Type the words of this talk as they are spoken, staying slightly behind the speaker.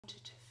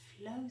water to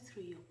flow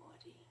through your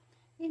body,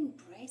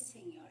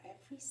 embracing your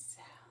every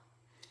cell.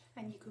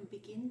 and you can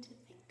begin to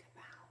think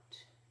about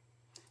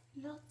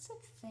Lots of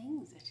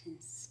things that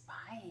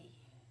inspire you.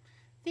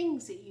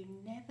 things that you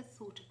never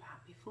thought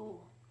about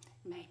before.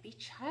 Maybe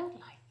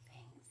childlike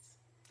things,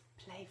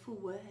 Playful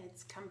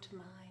words come to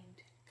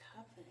mind,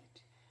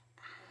 covered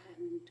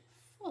and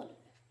full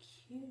of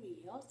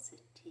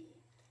curiosity.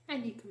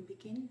 and you can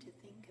begin to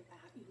think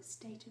about your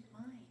state of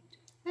mind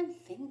And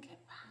think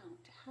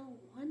about how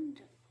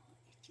wonderful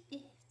it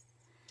is.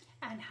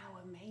 and how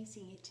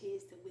amazing it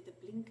is that with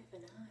a blink of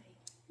an eye,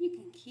 You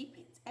can keep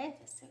it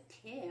ever so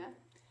clear.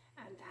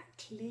 and that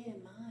clear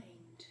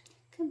mind,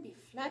 Can be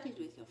flooded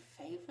with your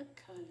favourite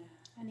colour.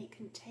 and it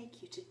can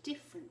take you to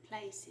different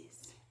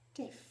places,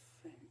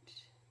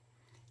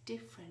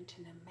 different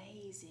and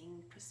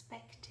amazing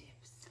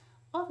perspectives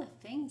Other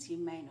things you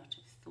may not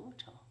have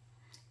thought of.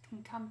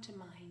 can come to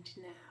mind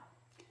now.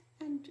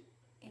 And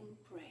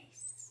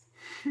embrace.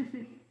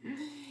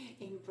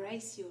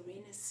 Embrace your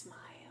inner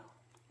smile.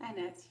 And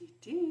as you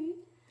do,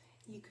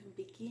 You can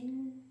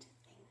begin to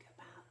think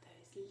about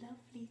those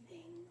lovely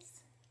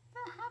things,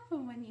 that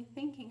happen when you're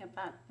thinking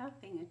about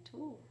nothing at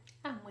all.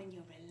 and when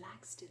you're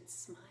relaxed and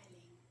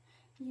smiling,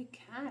 You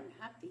can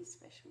have these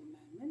special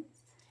moments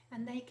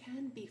and they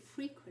can be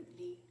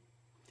frequently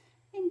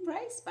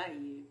embraced by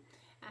you,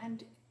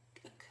 and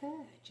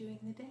occur during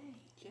the day,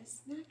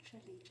 just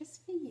naturally,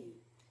 just for you,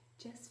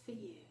 just for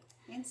you,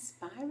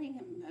 inspiring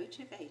and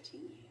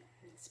motivating you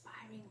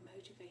inspiring,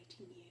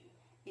 motivating you.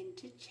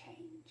 into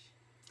change.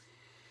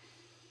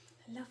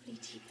 A lovely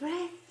deep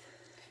breath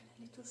and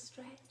a little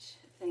stretch.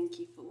 Thank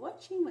you for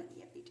watching. We're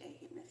the Everyday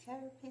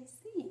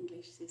Hypnotherapists, the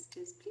English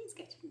sisters. Please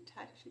get in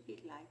touch if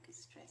you'd like a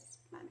stress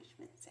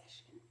management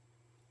session.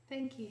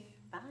 Thank you.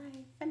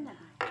 Bye for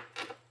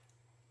now.